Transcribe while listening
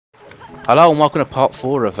Hello and welcome to part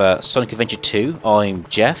 4 of Sonic Adventure 2. I'm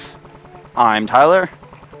Jeff. I'm Tyler.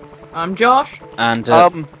 I'm Josh. And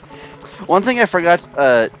one thing we forgot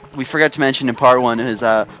to mention in part 1 is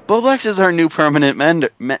Boblex is our new permanent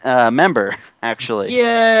member. Actually,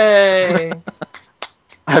 Yay!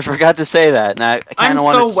 I forgot to say that, and I kind of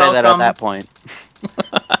wanted to say that at that point.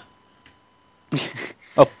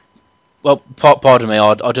 well, pardon me.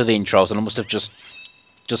 I'll do the intros, and I must have just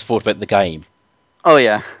thought about the game. Oh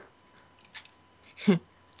yeah.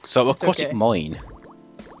 So I've got okay. it mine.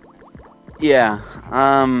 Yeah.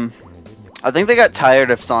 I think they got tired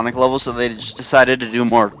of Sonic levels, so they just decided to do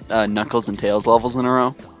more Knuckles and Tails levels in a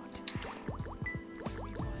row.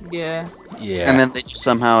 Yeah. Yeah. And then they just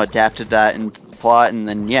somehow adapted that into the plot, and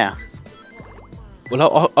then yeah.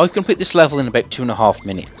 Well, I complete this level in about 2.5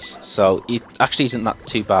 minutes, so it actually isn't that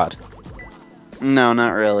too bad. No,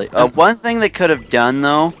 not really. One thing they could have done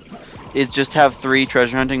though is just have 3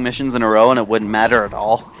 treasure hunting missions in a row, and it wouldn't matter at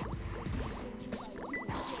all.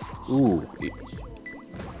 Ooh.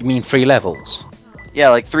 You mean 3 levels? Yeah,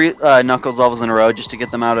 like 3 Knuckles levels in a row just to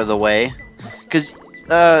get them out of the way. Because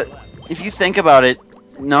if you think about it,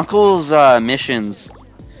 Knuckles missions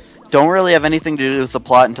don't really have anything to do with the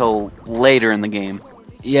plot until later in the game.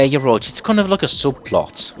 Yeah, you're right. It's kind of like a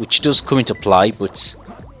subplot, which does come into play, but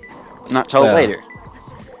not till later.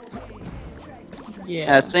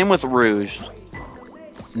 Yeah. Same with Rouge.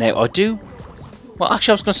 Now, I do... Well,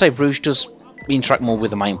 actually, I was going to say Rouge does interact more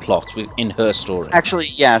with the main plot in her story. Actually,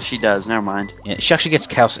 yeah, she does. Never mind. Yeah, she actually gets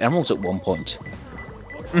Chaos Emeralds at one point.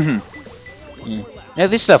 Mm-hmm. Now,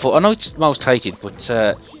 this level, I know it's most hated, but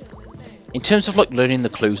in terms of like learning the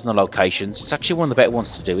clues and the locations, it's actually one of the better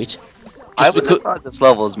ones to do it. I wouldn't have thought this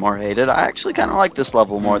level is more hated. I actually kind of like this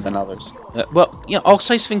level more than others. Well, yeah, I'll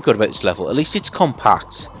say something good about this level. At least it's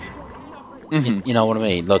compact. You know what I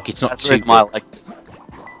mean? Like, it's not That's too the reason why I liked it.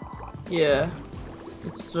 Yeah.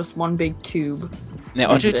 It's just one big tube.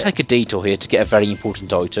 Now, I do take a detour here to get a very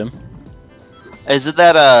important item. Is it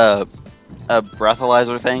that a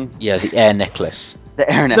breathalyzer thing? Yeah, the air necklace. The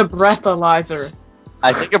air necklace. The breathalyzer.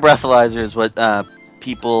 I think a breathalyzer is what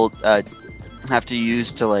people have to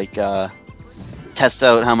use to like test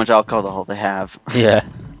out how much alcohol they have. Yeah.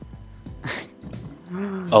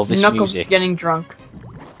 Oh, this Knuckles music. getting drunk.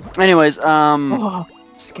 Anyways, Oh,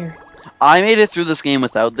 scary. I made it through this game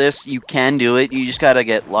without this. You can do it. You just gotta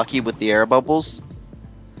get lucky with the air bubbles.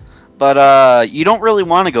 But you don't really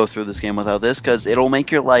want to go through this game without this because it'll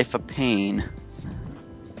make your life a pain.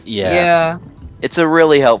 Yeah. Yeah. It's a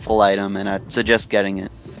really helpful item, and I'd suggest getting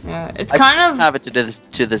it. Yeah. It's I kind still of have it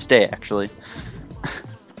to this day, actually.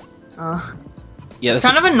 Yeah.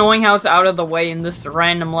 kind of annoying how it's out of the way in this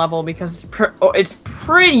random level because it's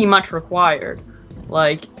pretty much required.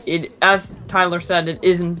 Like as Tyler said, it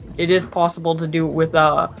is possible to do it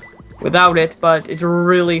without it, but it's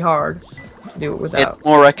really hard to do it without. It's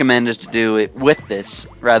more recommended to do it with this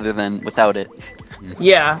rather than without it.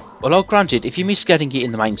 Yeah. Well, I'll grant it, if you miss getting it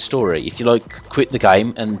in the main story, if you like quit the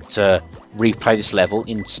game and replay this level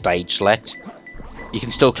in stage select, you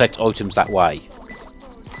can still collect items that way.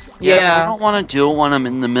 Yeah. I don't want to do it when I'm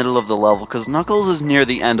in the middle of the level because Knuckles is near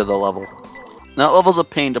the end of the level. That level's a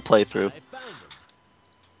pain to play through.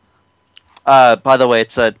 By the way,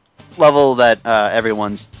 it's a level that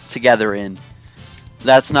everyone's together in.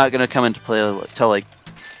 That's not gonna come into play till like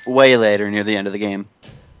way later near the end of the game.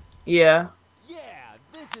 Yeah.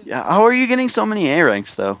 Yeah, how are you getting so many A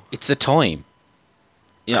ranks though? It's the time.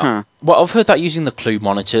 Yeah. Huh. Well, I've heard that using the clue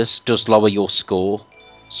monitors does lower your score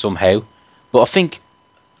somehow, but I think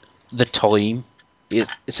the time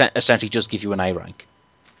essentially just give you an A rank.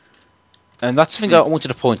 And that's something I wanted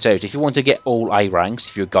to point out. If you want to get all A ranks,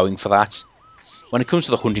 if you're going for that, when it comes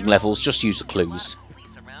to the hunting levels, just use the clues.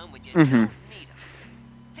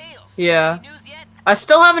 Yeah. I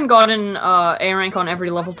still haven't gotten A rank on every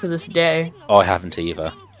level to this day. I haven't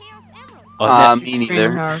either. Me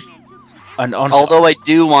neither. Hard. And honestly, Although I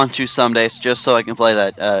do want to some days, just so I can play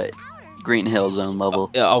that Green Hill Zone level.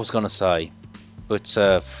 yeah, I was gonna say, but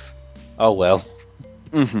oh well.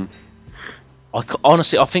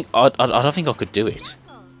 Honestly, I think I don't think I could do it.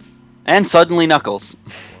 And suddenly Knuckles.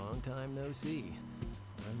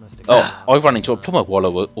 Oh, I ran into a plumber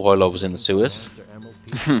while I was in the sewers.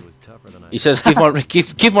 He says,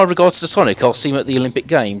 "Give my regards to Sonic. I'll see him at the Olympic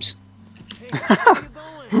Games."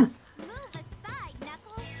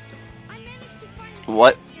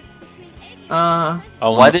 What? Oh,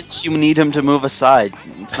 Why does she need him to move aside?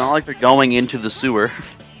 It's not like they're going into the sewer.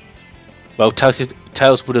 Well,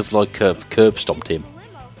 Tails would have like curb stomped him.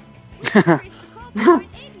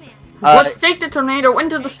 Let's take the tornado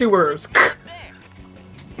into the sewers.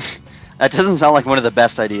 That doesn't sound like one of the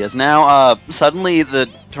best ideas. Now, suddenly the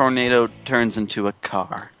tornado turns into a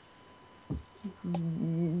car.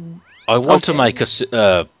 I want to Okay. make a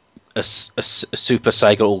Super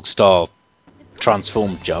Sega All-Star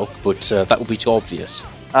transform joke, but that would be too obvious.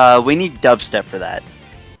 We need dubstep for that.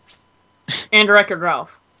 And Wreck-It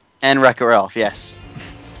Ralph. And Wreck-It Ralph, yes.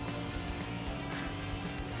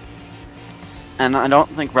 And I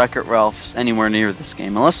don't think Wreck-It Ralph's anywhere near this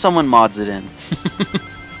game, unless someone mods it in.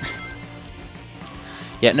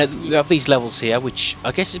 Yeah, no, we have these levels here, which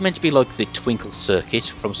I guess is meant to be like the Twinkle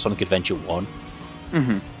Circuit from Sonic Adventure 1.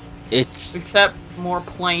 Mm-hmm. It's Except more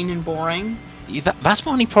plain and boring. that's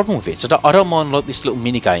my only problem with it. I don't mind like this little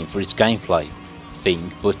mini game for its gameplay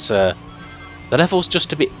thing, but the level's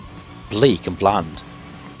just a bit bleak and bland.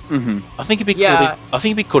 Mm-hmm. I think it'd be Yeah. cool. I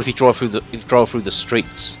think it'd be cool if you drive through the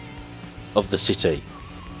streets of the city.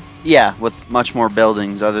 Yeah, with much more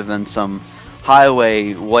buildings other than some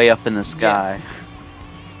highway way up in the sky.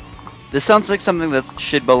 This sounds like something that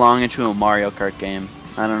should belong into a Mario Kart game.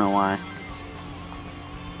 I don't know why.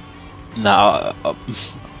 No,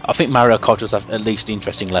 I think Mario Kart does have at least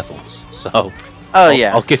interesting levels. So Oh,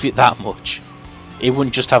 I'll give it that much. It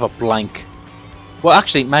wouldn't just have a blank. Well,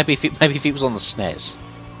 actually, maybe if it was on the SNES,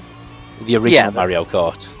 the original Yeah, Mario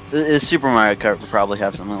Kart. The Super Mario Kart would probably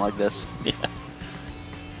have something like this.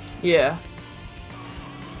 Yeah.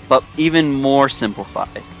 But even more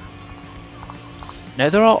simplified. Now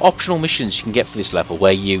there are optional missions you can get for this level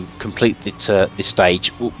where you complete this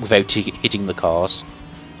stage without hitting the cars,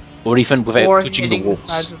 or even without Or touching the hitting walls.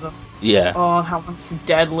 sides of the... Yeah. Oh, that one's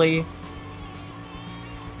deadly.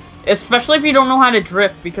 Especially if you don't know how to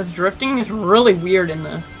drift, because drifting is really weird in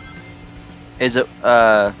this. Is it,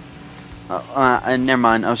 never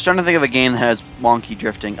mind. I was trying to think of a game that has wonky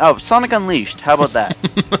drifting. Oh, Sonic Unleashed. How about that?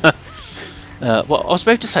 Well, I was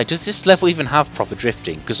about to say, does this level even have proper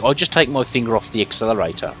drifting? Because I just take my finger off the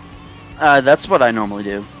accelerator. That's what I normally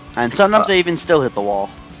do. And sometimes I even still hit the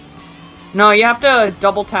wall. No, you have to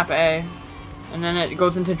double tap A, and then it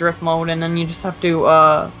goes into drift mode, and then you just have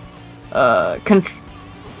to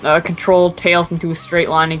control Tails into a straight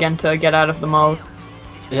line again to get out of the mode.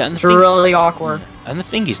 Yeah, and It's really awkward. And the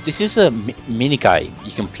thing is, this is a mini game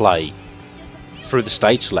you can play through the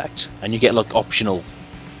stage select, and you get like optional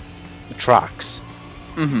tracks.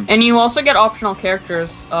 Mm-hmm. And you also get optional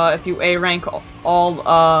characters if you A rank all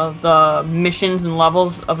the missions and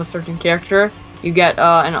levels of a certain character. You get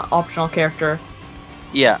an optional character.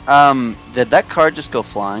 Yeah, did that card just go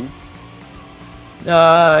flying?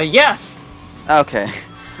 Yes. Okay.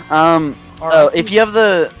 If you have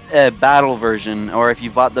the Battle version, or if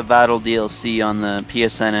you bought the Battle DLC on the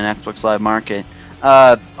PSN and Xbox Live Market,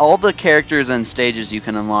 all the characters and stages you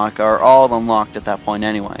can unlock are all unlocked at that point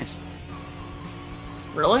anyways.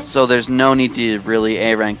 Really? So there's no need to really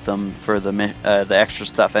A-rank them for the extra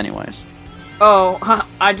stuff anyways. Oh,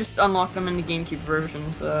 I just unlocked them in the GameCube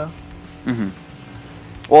version, so... Mm-hmm.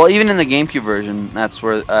 Well, even in the GameCube version, that's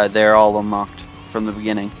where they're all unlocked from the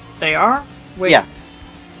beginning. They are? Wait. Yeah.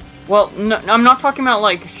 Well, no, I'm not talking about,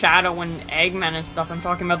 like, Shadow and Eggman and stuff. I'm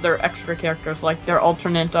talking about their extra characters, like their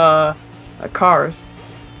alternate, cars.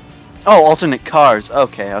 Oh, alternate cars.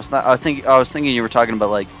 Okay, I was thinking you were talking about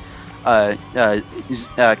like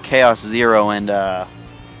Chaos Zero and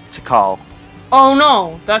Tikal. Oh,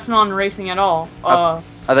 no! That's not in racing at all. I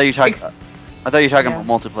thought you were talking. ex- I thought you were talking yeah.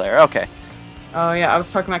 about multiplayer. Okay, Oh, yeah, I was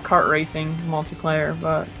talking about kart racing multiplayer,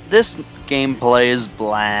 but... this gameplay is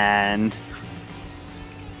bland.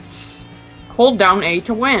 Hold down A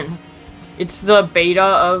to win. It's the beta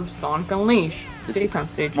of Sonic Unleashed. It's Daytime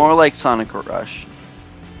stage. More like Sonic Rush.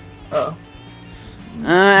 Oh.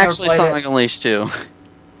 Actually, played Sonic Unleashed too.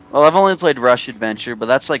 Well, I've only played Rush Adventure, but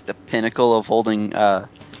that's like the pinnacle of holding the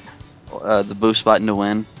boost button to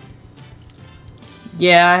win.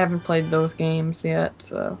 Yeah, I haven't played those games yet,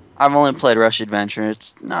 so... I've only played Rush Adventure.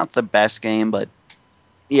 It's not the best game, but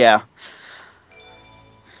yeah.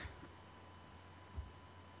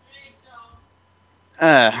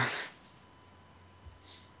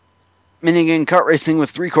 Minigame kart racing with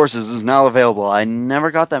 3 courses is now available. I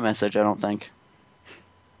never got that message, I don't think.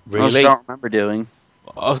 Most I Really? don't remember doing.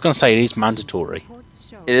 I was going to say it is mandatory.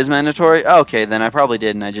 It is mandatory? Okay, then I probably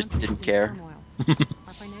did, and I just didn't care.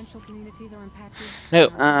 Now,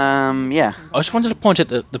 Yeah. I just wanted to point out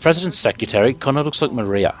that the president's secretary kind of looks like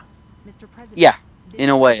Maria. Yeah, in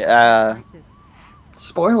a way.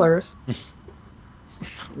 Spoilers.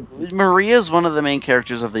 Maria's one of the main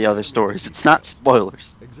characters of the other stories. It's not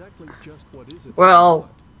spoilers. Well...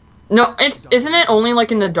 No, isn't it only,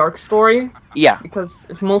 like, in the Dark Story? Yeah. Because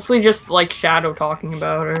it's mostly just, like, Shadow talking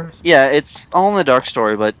about her. Yeah, it's all in the Dark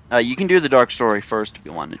Story, but you can do the Dark Story first if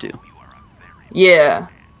you wanted to. Yeah,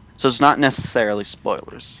 So it's not necessarily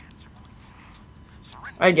spoilers.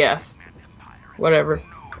 I guess. Whatever.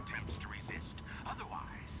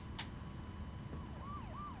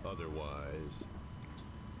 Otherwise,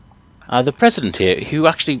 The president here, who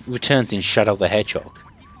actually returns in Shadow the Hedgehog.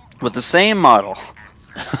 With the same model.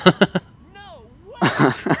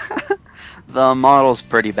 The model's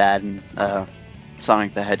pretty bad in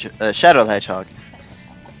Sonic the Hedgehog, Shadow the Hedgehog.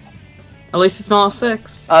 At least it's not a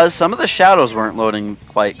 6. Some of the shadows weren't loading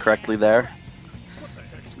quite correctly there.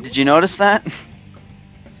 Did you notice that?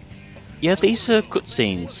 Yeah, these are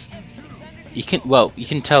cutscenes. You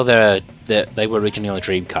can tell they were originally on the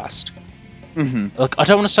Dreamcast. Mm-hmm. Look, I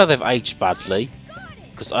don't want to say they've aged badly,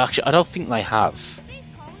 because I don't think they have.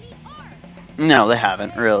 No, they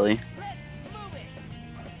haven't really.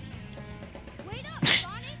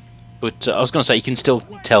 But I was going to say you can still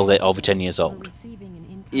tell they're over 10 years old.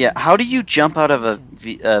 Yeah, how do you jump out of a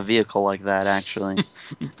vehicle like that, actually?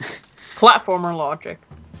 Platformer logic.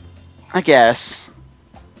 I guess.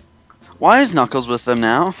 Why is Knuckles with them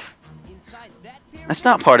now? That's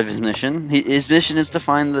not part of his mission. His mission is to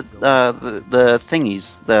find the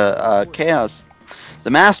thingies, the chaos, the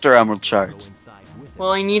Master Emerald Shards.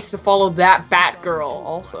 Well, he needs to follow that Batgirl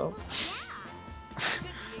also.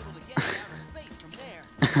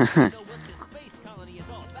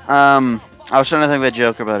 I was trying to think of a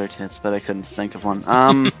joke about her tits, but I couldn't think of one.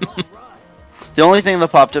 The only thing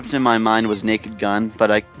that popped up in my mind was Naked Gun, but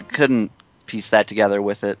I couldn't piece that together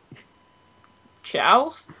with it.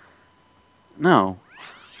 Chows? No.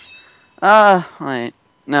 Wait.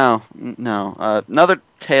 No. Another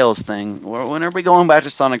Tails thing. When are we going back to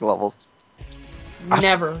Sonic levels?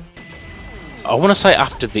 Never. I want to say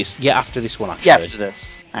after this. Yeah, after this one, actually. Yeah, after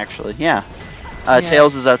this, actually. Yeah. Yeah.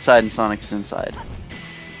 Tails is outside and Sonic's inside.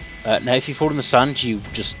 Now, if you fall in the sand, you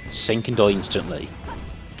just sink and die instantly.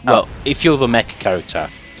 Well, if you're the mech character.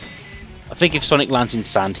 I think if Sonic lands in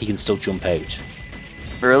sand, he can still jump out.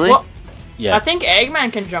 Really? Well, Yeah. I think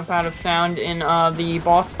Eggman can jump out of sound in the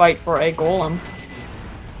boss fight for Egg Golem.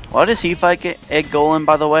 Why does he fight Egg Golem,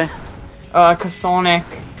 by the way? Cause Sonic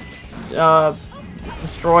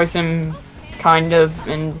destroys him, kind of,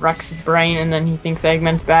 and wrecks his brain, and then he thinks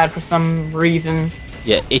Eggman's bad for some reason.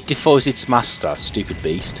 Yeah, it defies its master, stupid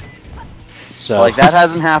beast. So Like, that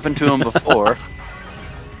hasn't happened to him before.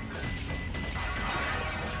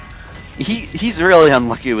 He's really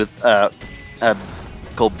unlucky with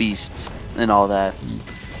called beasts and all that.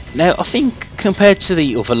 Now, I think compared to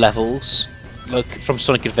the other levels, like from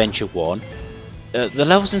Sonic Adventure 1, the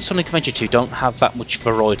levels in Sonic Adventure 2 don't have that much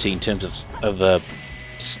variety in terms of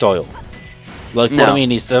style. Like, what No. I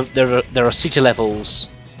mean is there are city levels,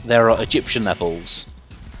 there are Egyptian levels,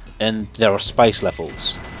 and there are space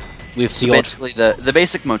levels. With So the odd, basically, the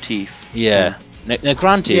basic motif. yeah. Now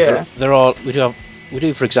granted, Yeah. we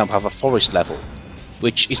do for example have a forest level,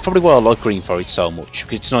 which is probably why I like Green Forest so much,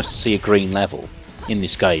 because it's nice to see a green level in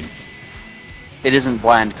this game. It isn't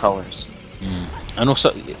bland colors. And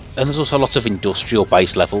there's also lots of industrial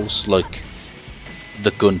base levels, like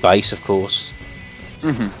the gun base, of course.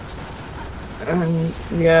 Mm-hmm. And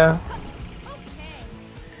yeah.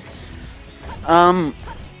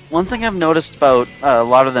 One thing I've noticed about a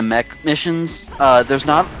lot of the mech missions, there's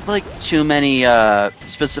not like too many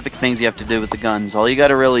specific things you have to do with the guns. All you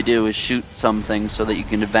gotta really do is shoot something so that you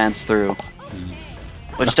can advance through.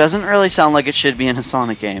 Which doesn't really sound like it should be in a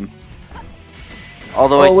Sonic game.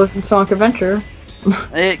 Although Well, with Sonic Adventure.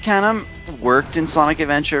 it kind of worked in Sonic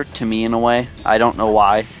Adventure to me in a way. I don't know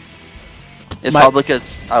why. It's probably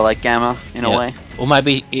because I like Gamma in a Yeah. way. Or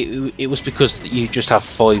maybe it was because you just have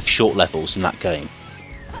 5 short levels in that game.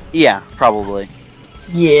 Yeah, probably.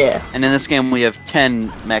 Yeah. And in this game we have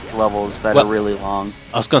 10 mech levels that Well- are really long.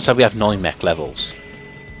 I was going to say we have 9 mech levels.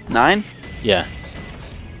 9? Yeah,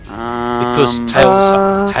 because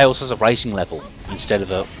Tails has a racing level instead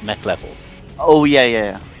of a mech level. Oh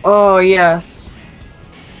yeah. Oh yes.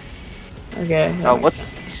 Okay. Oh, what's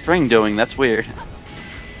the spring doing? That's weird.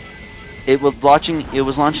 It was launching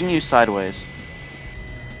you sideways.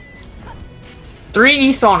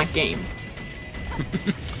 3D Sonic games.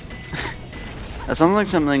 That sounds like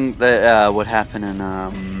something that would happen in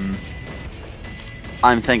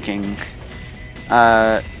I'm thinking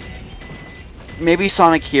maybe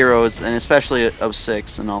Sonic Heroes, and especially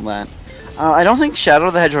 06 and all that. I don't think Shadow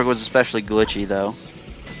the Hedgehog was especially glitchy though.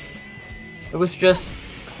 It was just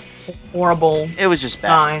horrible It was just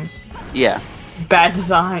bad. design. Yeah. Bad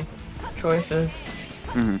design choices.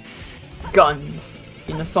 hmm Guns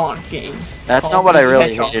in a Sonic game. That's Call not what I me really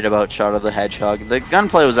Hedgehog. hated about Shadow the Hedgehog. The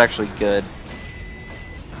gunplay was actually good.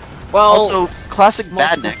 Well, Also, classic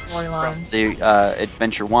multiple Badniks from storylines. the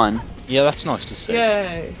Adventure 1. Yeah, that's nice to see.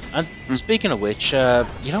 Yay! And speaking of which,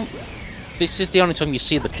 you don't. This is the only time you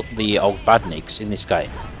see the old badniks in this game,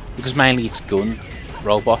 because mainly it's gun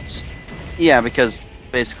robots. Yeah, because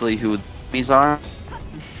basically who these are.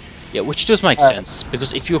 Yeah, which does make sense,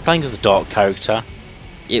 because if you were playing as the dark character,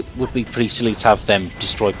 it would be pretty silly to have them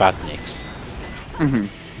destroy badniks. Hmm.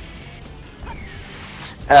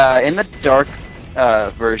 In the dark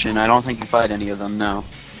version, I don't think you fight any of them. No.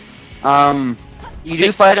 You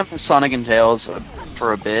do fight them with Sonic and Tails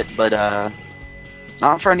for a bit, but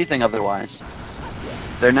not for anything otherwise.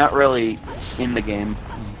 They're not really in the game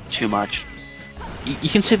too much. You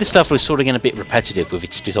can see this level is sort of getting a bit repetitive with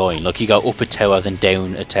its design. Like you go up a tower, then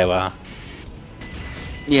down a tower.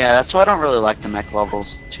 Yeah, that's why I don't really like the mech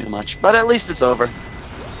levels too much. But at least it's over.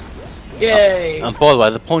 Yay! And by the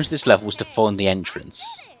way, the point of this level was to find the entrance,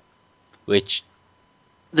 which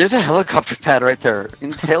There's a helicopter pad right there,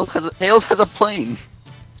 and Tails has a plane.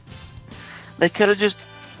 They could have just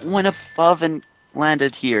went above and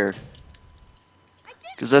landed here.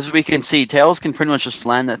 Because as we can see, Tails can pretty much just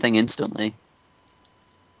land that thing instantly.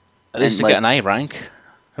 at least to get an A rank.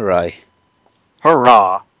 Hooray!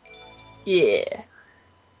 Hurrah! Yeah.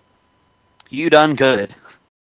 You done good.